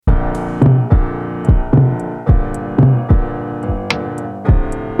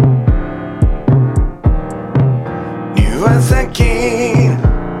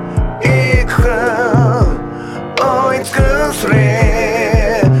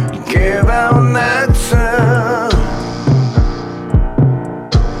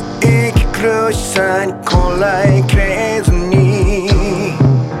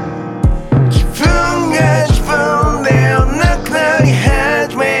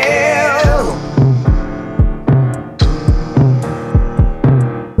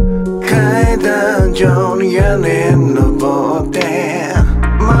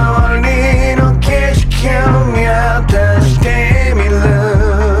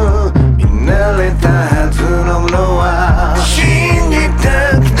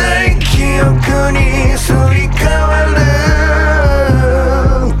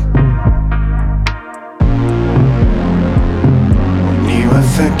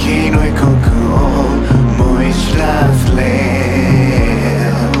先の異国を思い知らせれ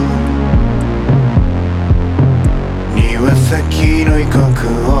庭先の異国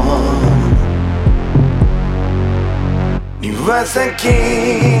を庭先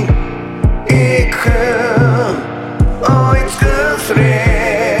行く追い尽くすれ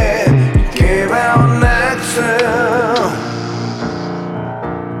逃げ場をなくす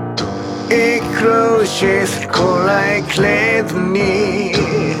苦しすこらえきれずに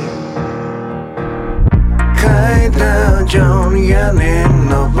階段上の屋根